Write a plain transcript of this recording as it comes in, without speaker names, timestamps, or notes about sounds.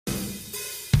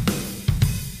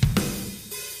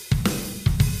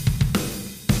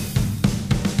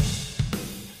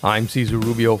I'm Cesar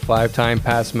Rubio, 5-time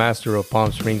past master of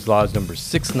Palm Springs Laws number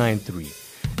 693,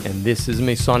 and this is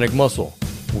Masonic Muscle,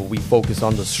 where we focus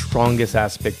on the strongest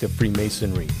aspect of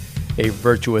Freemasonry, a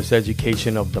virtuous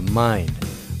education of the mind,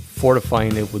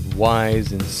 fortifying it with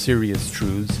wise and serious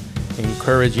truths,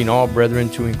 encouraging all brethren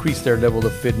to increase their level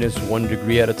of fitness 1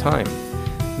 degree at a time,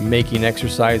 making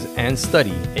exercise and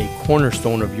study a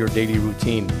cornerstone of your daily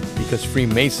routine, because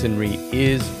Freemasonry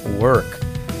is work.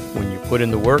 When you put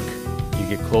in the work,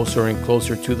 you get closer and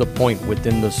closer to the point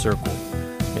within the circle.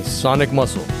 Masonic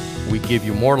Muscle, we give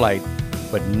you more light,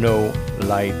 but no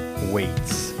light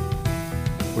weights.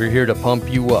 We're here to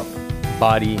pump you up,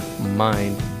 body,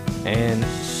 mind, and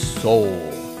soul.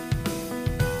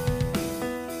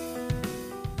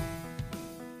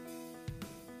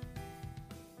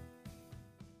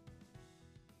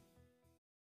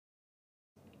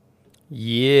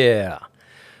 Yeah.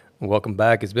 Welcome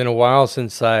back. It's been a while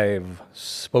since I've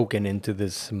spoken into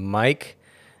this mic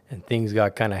and things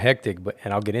got kind of hectic,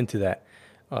 and I'll get into that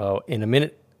in a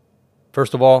minute.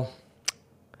 First of all,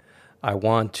 I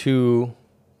want to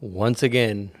once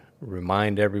again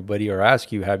remind everybody or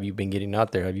ask you, have you been getting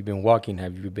out there? Have you been walking?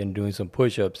 Have you been doing some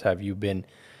push-ups? Have you been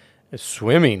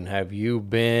swimming? Have you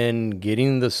been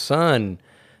getting the sun?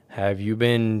 Have you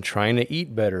been trying to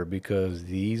eat better? Because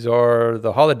these are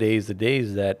the holidays, the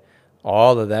days that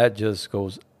all of that just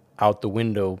goes out the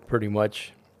window pretty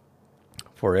much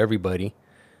for everybody.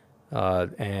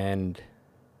 And,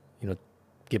 you know,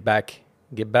 get back.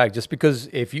 Just because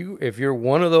if you're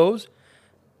one of those,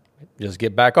 just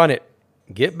get back on it.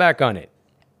 Get back on it.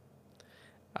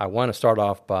 I want to start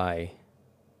off by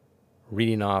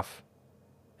reading off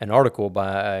an article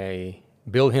by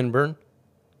Bill Hinburn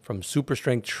from Super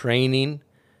Strength Training,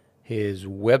 his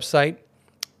website.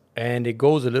 And it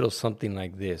goes a little something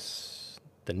like this.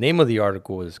 The name of the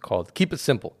article is called Keep It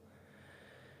Simple.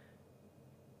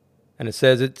 And it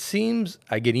says, it seems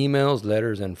I get emails,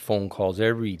 letters, and phone calls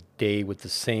every day with the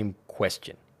same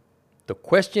question. The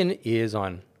question is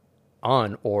on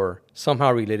or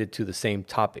somehow related to the same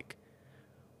topic.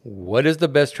 What is the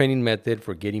best training method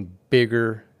for getting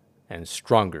bigger and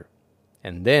stronger?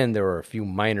 And then there are a few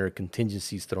minor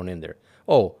contingencies thrown in there.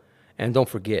 Oh, and don't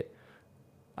forget,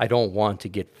 I don't want to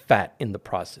get fat in the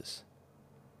process.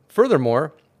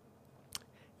 Furthermore,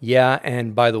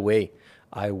 and by the way,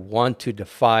 I want to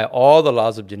defy all the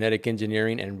laws of genetic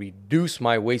engineering and reduce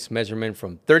my waist measurement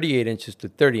from 38 inches to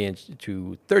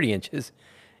 30 inches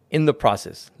in the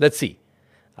process. Let's see.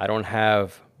 I don't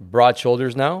have broad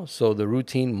shoulders now, so the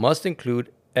routine must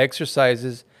include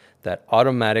exercises that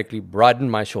automatically broaden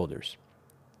my shoulders.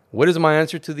 What is my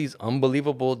answer to these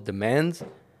unbelievable demands?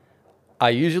 I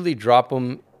usually drop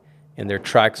them in their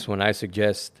tracks when I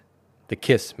suggest the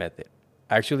KISS method.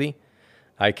 Actually,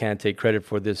 I can't take credit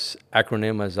for this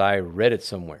acronym as I read it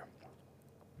somewhere.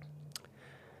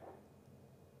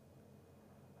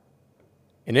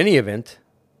 In any event,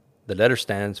 the letter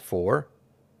stands for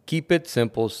Keep It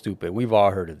Simple, Stupid. We've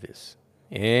all heard of this.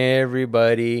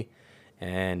 Everybody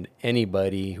and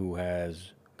anybody who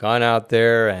has gone out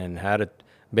there and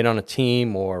been on a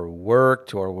team or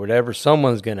worked or whatever,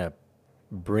 someone's going to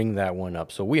bring that one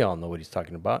up. So we all know what he's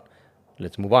talking about.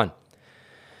 Let's move on.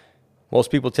 Most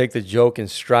people take the joke in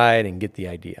stride and get the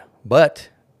idea. But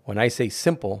when I say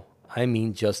simple, I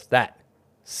mean just that.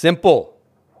 Simple.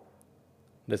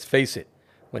 Let's face it.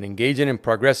 When engaging in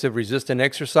progressive resistant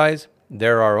exercise,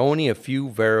 there are only a few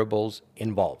variables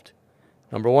involved.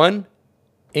 Number 1,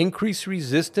 increase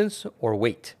resistance or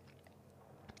weight.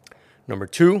 Number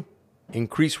 2,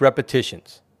 increase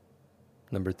repetitions.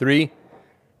 Number 3,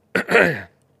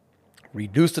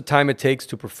 reduce the time it takes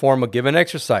to perform a given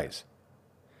exercise.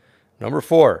 Number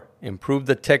 4, improve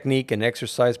the technique and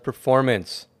exercise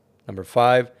performance. Number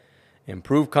 5,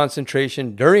 improve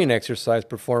concentration during exercise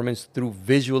performance through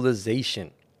visualization.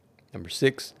 Number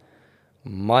 6,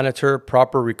 monitor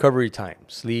proper recovery time,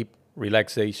 sleep,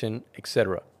 relaxation,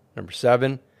 etc. Number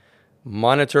 7,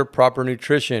 monitor proper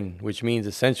nutrition, which means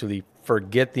essentially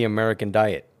forget the American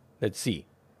diet. Let's see.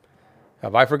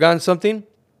 Have I forgotten something?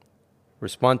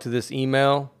 Respond to this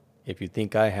email if you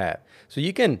think I have. So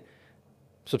you can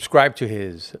subscribe to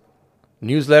his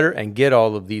newsletter and get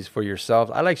all of these for yourself.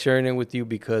 I like sharing it with you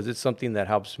because it's something that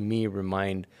helps me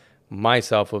remind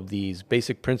myself of these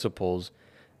basic principles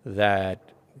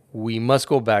that we must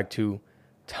go back to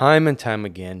time and time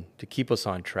again to keep us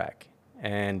on track.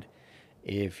 And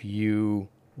if you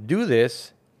do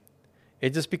this,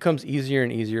 it just becomes easier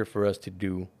and easier for us to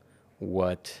do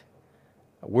what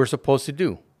we're supposed to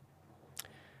do.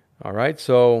 All right,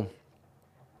 so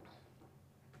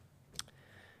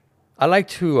I like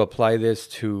to apply this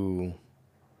to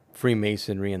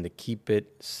Freemasonry and the keep it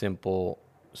simple,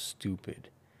 stupid.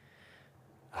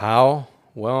 How?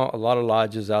 Well, a lot of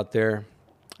lodges out there,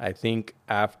 I think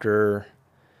after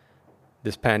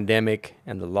this pandemic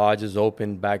and the lodges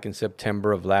opened back in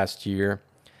September of last year,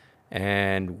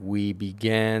 and we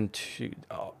began to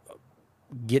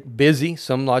get busy,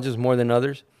 some lodges more than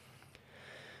others.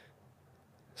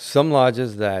 Some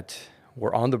lodges that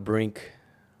were on the brink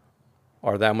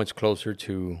are that much closer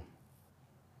to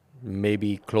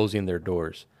maybe closing their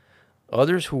doors.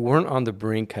 Others who weren't on the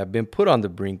brink have been put on the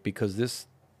brink because this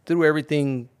threw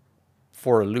everything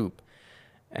for a loop.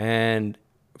 And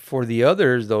for the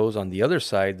others, those on the other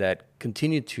side that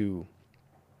continue to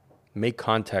make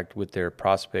contact with their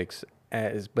prospects,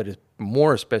 but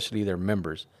more especially their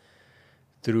members,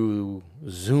 through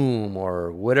Zoom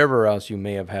or whatever else you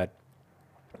may have had,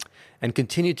 and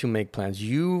continue to make plans,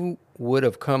 you would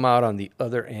have come out on the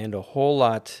other end a whole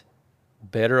lot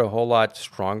better, a whole lot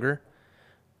stronger,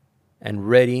 and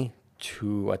ready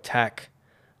to attack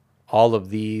all of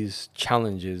these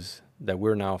challenges that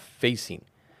we're now facing.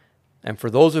 And for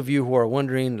those of you who are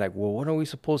wondering, like, well, what are we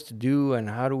supposed to do,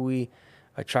 and how do we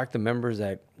attract the members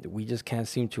that we just can't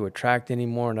seem to attract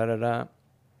anymore,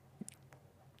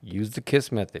 use the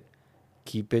KISS method.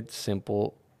 Keep it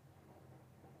simple,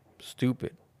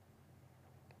 stupid.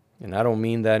 And I don't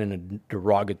mean that in a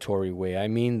derogatory way. I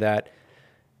mean that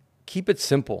keep it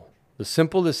simple. The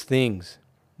simplest things.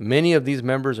 Many of these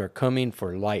members are coming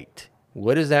for light.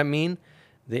 What does that mean?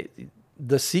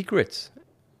 The secrets.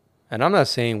 And I'm not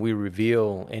saying we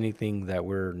reveal anything that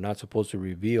we're not supposed to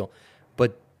reveal,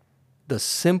 but the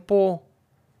simple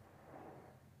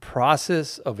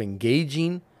process of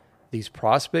engaging these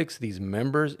prospects, these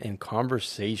members, in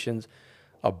conversations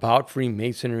about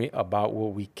Freemasonry, about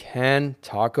what we can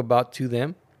talk about to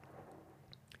them,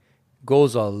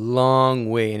 goes a long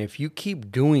way. And if you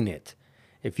keep doing it,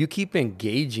 if you keep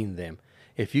engaging them,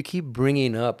 if you keep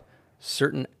bringing up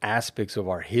certain aspects of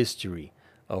our history,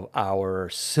 of our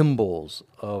symbols,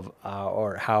 of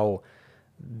how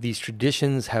these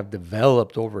traditions have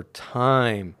developed over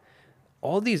time,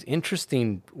 all these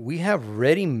interesting, we have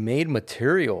ready-made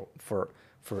material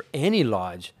for any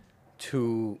lodge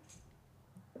to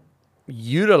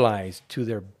utilize to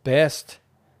their best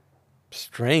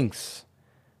strengths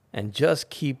and just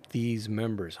keep these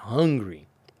members hungry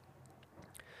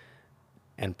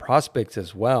and prospects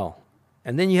as well.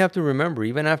 And then you have to remember,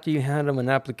 even after you hand them an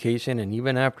application and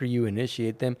even after you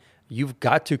initiate them, you've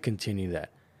got to continue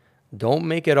that. Don't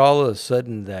make it all of a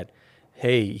sudden that,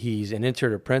 hey, he's an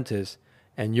entered apprentice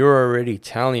and you're already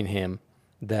telling him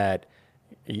that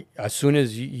as soon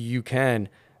as you can,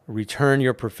 return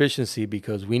your proficiency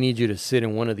because we need you to sit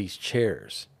in one of these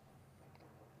chairs.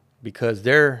 Because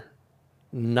they're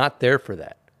not there for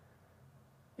that.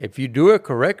 If you do it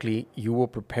correctly, you will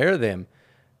prepare them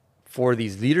for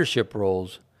these leadership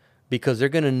roles because they're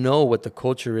going to know what the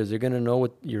culture is. They're going to know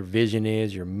what your vision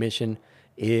is, your mission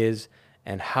is,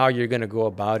 and how you're going to go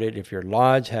about it. If your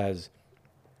lodge has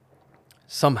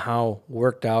somehow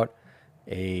worked out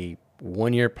a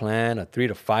 1-year plan, a 3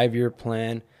 to 5 year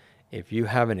plan, if you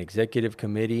have an executive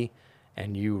committee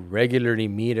and you regularly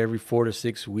meet every 4 to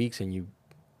 6 weeks and you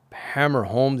hammer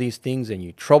home these things and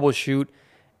you troubleshoot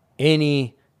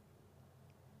any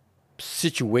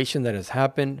situation that has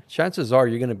happened, chances are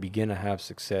you're going to begin to have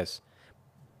success.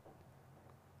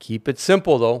 Keep it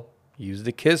simple, though. Use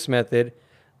the KISS method.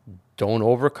 Don't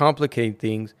overcomplicate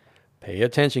things. Pay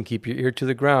attention. Keep your ear to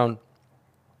the ground.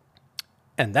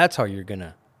 And that's how you're going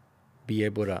to be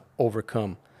able to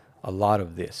overcome a lot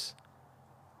of this.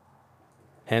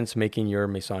 Hence, making your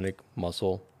Masonic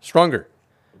muscle stronger.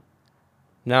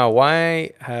 Now,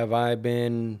 why have I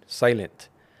been silent?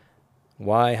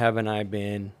 Why haven't I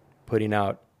been putting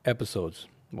out episodes?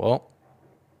 Well,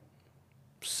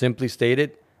 simply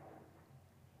stated,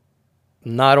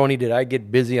 not only did I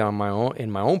get busy on my own in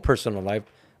my own personal life,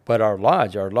 but our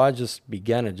lodge just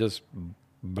began to just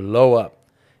blow up.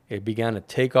 It began to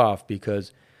take off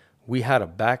because we had a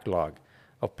backlog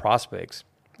of prospects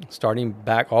starting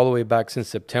back all the way back since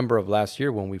September of last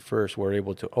year when we first were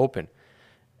able to open.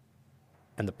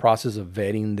 And the process of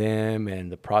vetting them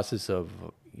and the process of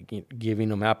giving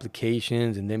them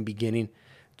applications and then beginning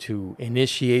to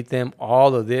initiate them,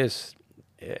 all of this,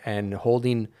 and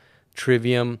holding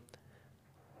trivium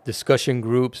discussion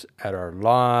groups at our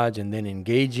lodge, and then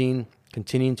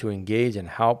continuing to engage and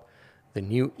help the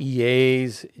new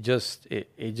EAs.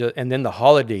 And then the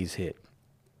holidays hit.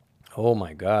 Oh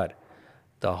my God,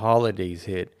 the holidays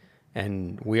hit.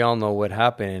 And we all know what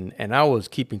happened. And I was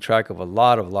keeping track of a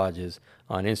lot of lodges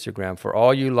on Instagram. For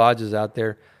all you lodges out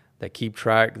there that keep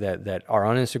track, that are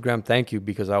on Instagram, thank you,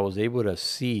 because I was able to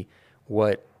see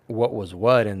what was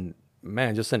what, and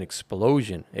man, just an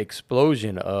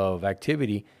explosion of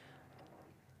activity.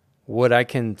 What I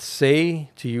can say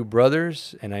to you,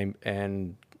 brothers, and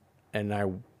I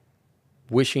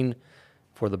wishing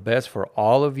for the best for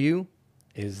all of you,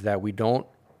 is that we don't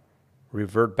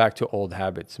revert back to old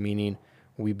habits, meaning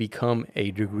we become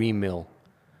a degree mill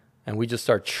and we just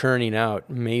start churning out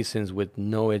Masons with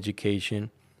no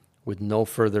education, with no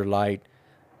further light.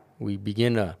 We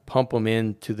begin to pump them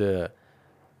into the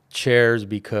chairs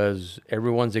because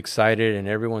everyone's excited and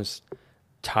everyone's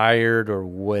tired or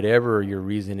whatever your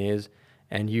reason is,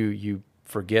 and you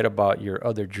forget about your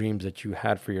other dreams that you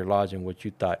had for your lodge and what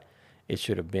you thought it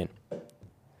should have been.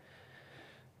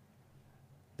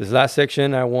 This last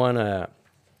section I want to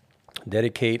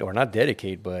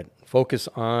but focus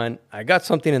on. I got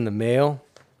something in the mail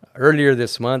earlier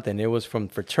this month, and it was from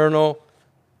Fraternal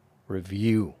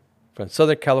Review from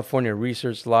Southern California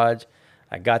Research Lodge.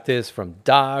 I got this from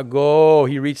Dago.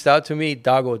 He reached out to me.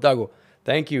 Dago.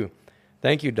 Thank you,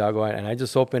 Dago. And I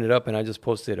just opened it up and I just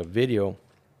posted a video.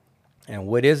 And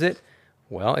what is it?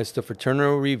 Well, it's the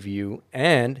Fraternal Review,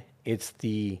 and it's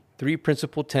the 3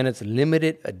 Principal Tenets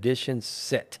limited edition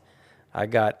set. I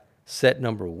got set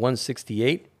number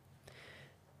 168,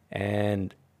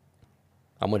 and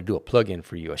I'm going to do a plug-in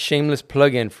for you, a shameless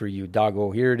plug-in for you,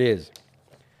 Dago. Here it is.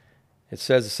 It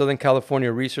says the Southern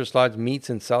California Research Lodge meets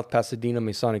in South Pasadena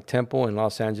Masonic Temple in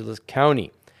Los Angeles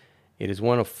County. It is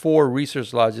one of 4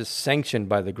 research lodges sanctioned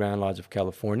by the Grand Lodge of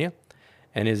California,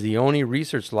 and is the only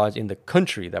research lodge in the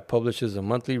country that publishes a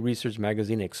monthly research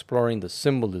magazine exploring the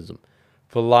symbolism,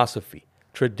 philosophy,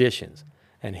 traditions,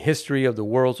 and history of the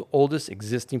world's oldest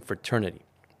existing fraternity.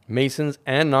 Masons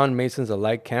and non-Masons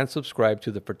alike can subscribe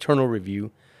to the Fraternal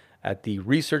Review at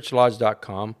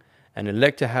theresearchlodge.com and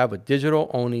elect to have a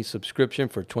digital-only subscription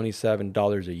for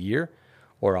 $27 a year,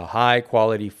 or a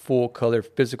high-quality, full-color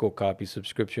physical copy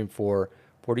subscription for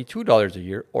 $42 a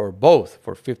year, or both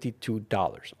for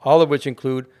 $52, all of which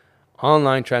include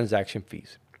online transaction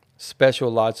fees. Special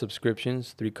lodge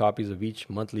subscriptions, 3 copies of each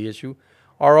monthly issue,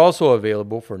 are also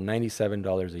available for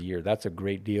 $97 a year. That's a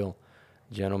great deal,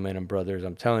 gentlemen and brothers.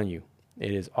 I'm telling you,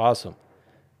 it is awesome.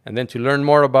 And then to learn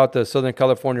more about the Southern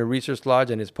California Research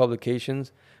Lodge and its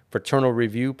publications, Fraternal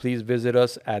Review, please visit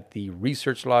us at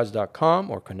theresearchlodge.com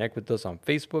or connect with us on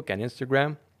Facebook and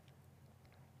Instagram.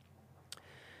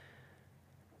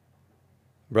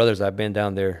 Brothers, I've been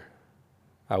down there.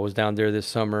 I was down there this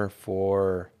summer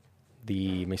for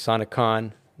the Masonic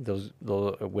Con, those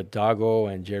with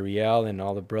Dago and Jeriel and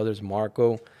all the brothers,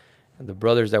 Marco, and the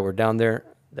brothers that were down there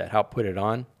that helped put it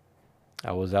on.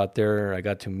 I was out there. I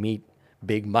got to meet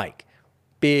Big Mike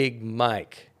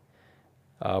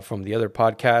from the other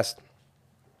podcast,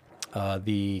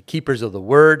 the Keepers of the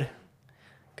Word.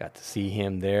 Got to see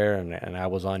him there, and I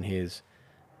was on his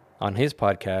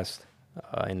podcast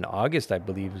in August, I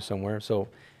believe, or somewhere. So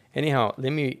anyhow,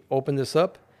 let me open this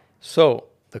up. So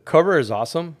the cover is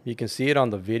awesome. You can see it on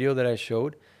the video that I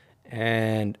showed.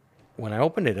 And when I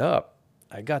opened it up,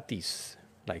 I got these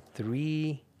like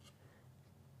 3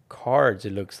 cards,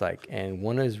 it looks like. And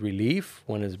one is relief,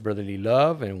 one is brotherly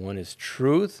love, and one is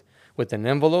truth, with an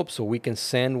envelope so we can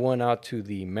send one out to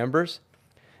the members.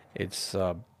 It's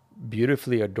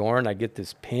beautifully adorned. I get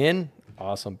this pin,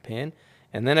 awesome pin.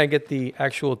 And then I get the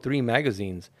actual 3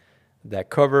 magazines that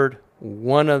covered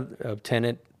one of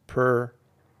tenet per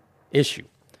issue.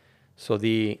 So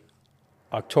the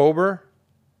October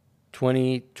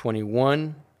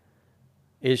 2021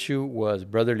 issue was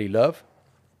Brotherly Love.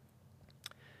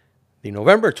 The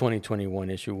November 2021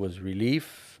 issue was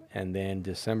Relief. And then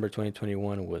December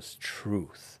 2021 was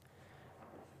Truth.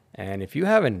 And if you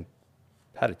haven't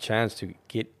had a chance to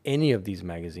get any of these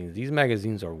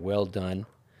magazines are well done.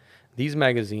 These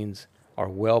magazines are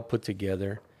well put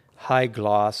together, high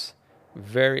gloss,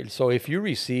 so if you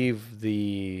receive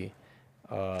the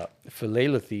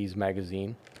Philalethes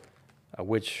magazine,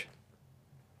 which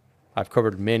I've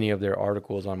covered many of their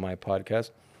articles on my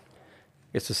podcast,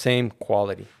 it's the same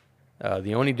quality.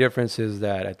 The only difference is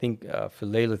that I think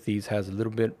Philalethes has a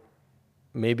little bit,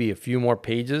 maybe a few more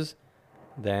pages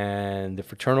than the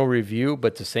Fraternal Review,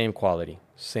 but the same quality,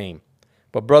 same.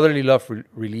 But brotherly love,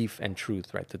 relief, and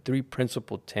truth, right? The 3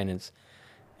 principal tenets.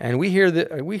 And we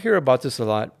hear about this a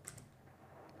lot.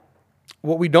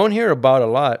 What we don't hear about a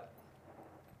lot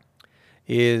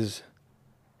is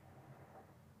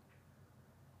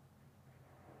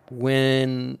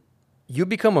when you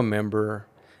become a member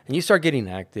and you start getting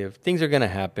active, things are going to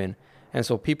happen. And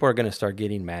so people are going to start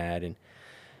getting mad. And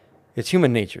it's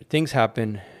human nature. Things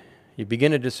happen. You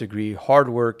begin to disagree. Hard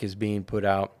work is being put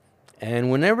out.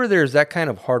 And whenever there's that kind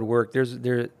of hard work,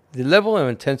 the level of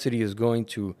intensity is going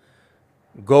to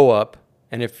go up.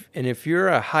 And if you're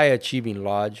a high achieving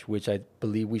lodge, which I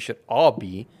believe we should all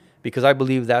be, because I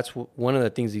believe that's one of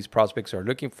the things these prospects are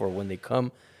looking for when they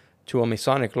come to a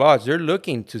Masonic lodge. They're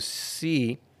looking to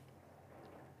see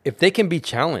if they can be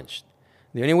challenged.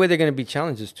 The only way they're going to be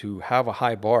challenged is to have a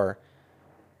high bar.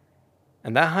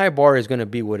 And that high bar is going to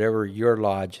be whatever your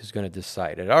lodge is going to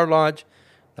decide. At our lodge,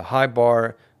 the high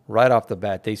bar, right off the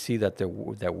bat, they see that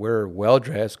we're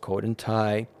well-dressed, coat and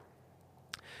tie.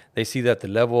 They see that the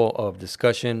level of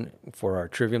discussion for our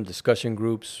Trivium discussion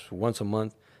groups once a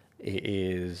month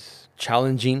is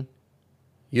challenging,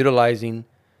 utilizing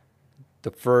the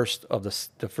first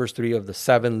three of the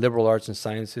 7 liberal arts and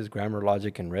sciences: grammar,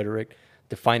 logic, and rhetoric,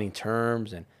 defining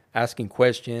terms and asking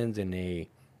questions in a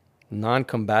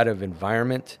non-combative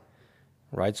environment,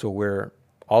 right? So we're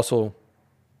also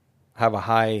have a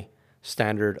high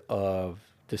standard of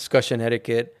discussion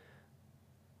etiquette.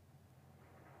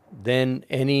 Then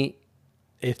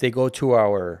if they go to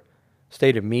our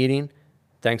state of meeting,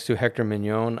 thanks to Hector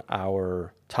Mignon,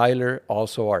 our Tyler,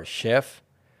 also our chef,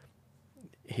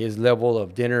 his level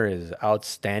of dinner is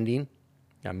outstanding.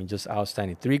 I mean, just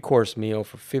outstanding. 3-course meal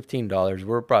for $15.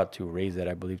 We're about to raise that,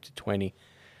 I believe, to $20.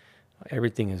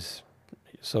 Everything is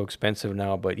so expensive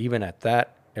now, but even at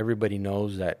that, everybody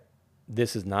knows that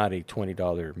this is not a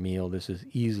 $20 meal. This is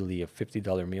easily a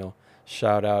 $50 meal.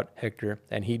 Shout out Hector.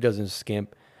 And he doesn't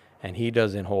skimp, and he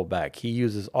doesn't hold back. He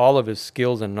uses all of his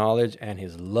skills and knowledge and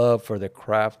his love for the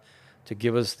craft to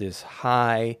give us this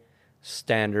high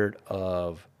standard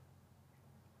of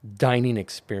dining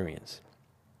experience.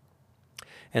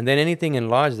 And then anything in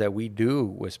lodge that we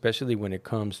do, especially when it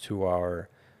comes to our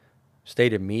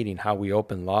state of meeting, how we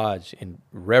open lodge and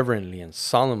reverently and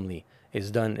solemnly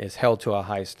is held to a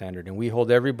high standard. And we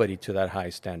hold everybody to that high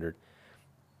standard,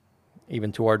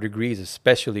 even to our degrees,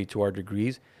 especially to our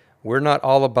degrees. We're not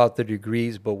all about the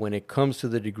degrees, but when it comes to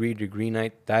the degree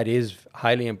night, that is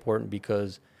highly important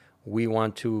because we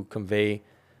want to convey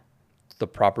the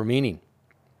proper meaning.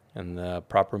 And the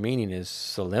proper meaning is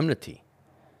solemnity,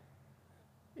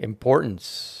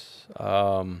 importance,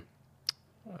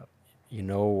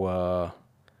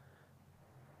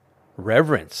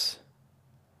 reverence.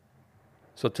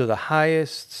 So to the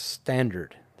highest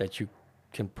standard that you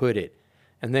can put it,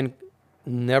 and then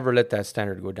never let that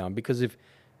standard go down. Because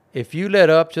if you let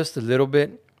up just a little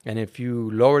bit, and if you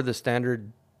lower the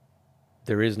standard,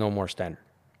 there is no more standard.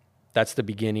 That's the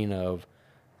beginning of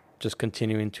just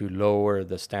continuing to lower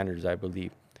the standards, I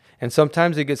believe. And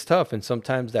sometimes it gets tough, and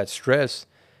sometimes that stress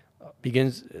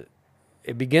begins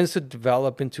to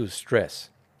develop into stress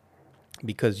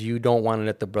because you don't want to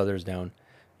let the brothers down.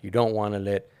 You don't want to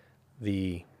let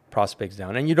the prospects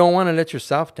down, and you don't want to let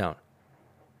yourself down.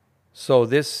 So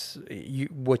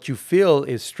what you feel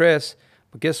is stress,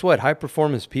 but guess what? High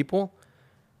performance people,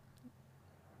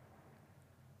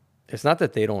 it's not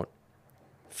that they don't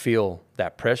feel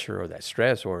that pressure or that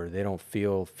stress, or they don't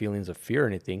feel feelings of fear or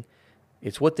anything.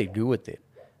 It's what they do with it.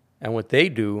 And what they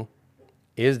do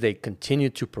is they continue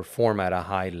to perform at a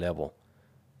high level,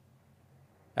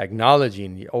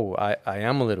 acknowledging, I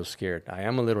am a little scared, I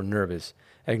am a little nervous,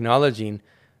 acknowledging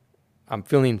I'm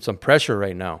feeling some pressure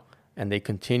right now, and they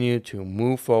continue to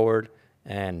move forward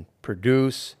and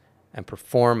produce and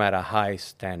perform at a high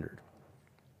standard.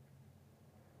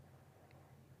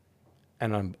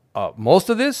 And on most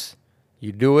of this,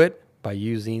 you do it by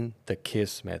using the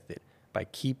KISS method, by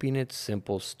keeping it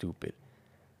simple, stupid.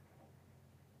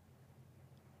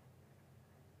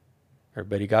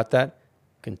 Everybody got that?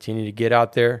 Continue to get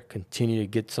out there. Continue to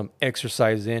get some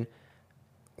exercise in.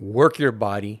 Work your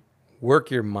body.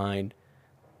 Work your mind.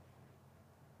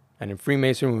 And in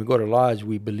Freemasonry, when we go to lodge,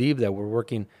 we believe that we're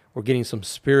getting some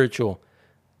spiritual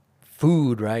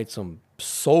food, right? Some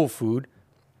soul food.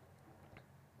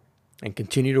 And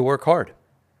continue to work hard.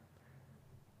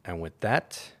 And with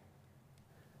that,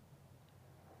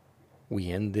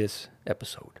 we end this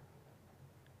episode.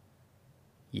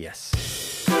 Yes.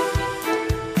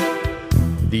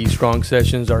 These strong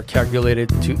sessions are calculated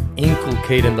to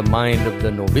inculcate in the mind of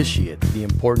the novitiate the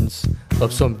importance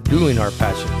of subduing our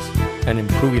passions and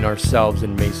improving ourselves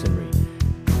in Masonry,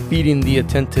 feeding the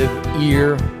attentive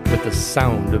ear with the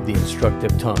sound of the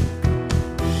instructive tongue,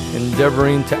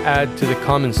 endeavoring to add to the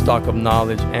common stock of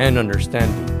knowledge and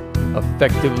understanding,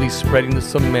 effectively spreading the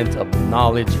cement of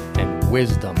knowledge and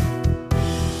wisdom,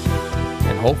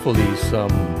 and hopefully some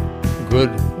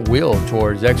good will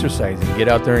towards exercising. Get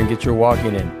out there and get your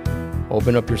walking in.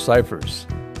 Open up your ciphers.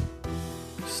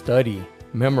 Study,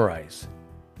 memorize,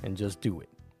 and just do it.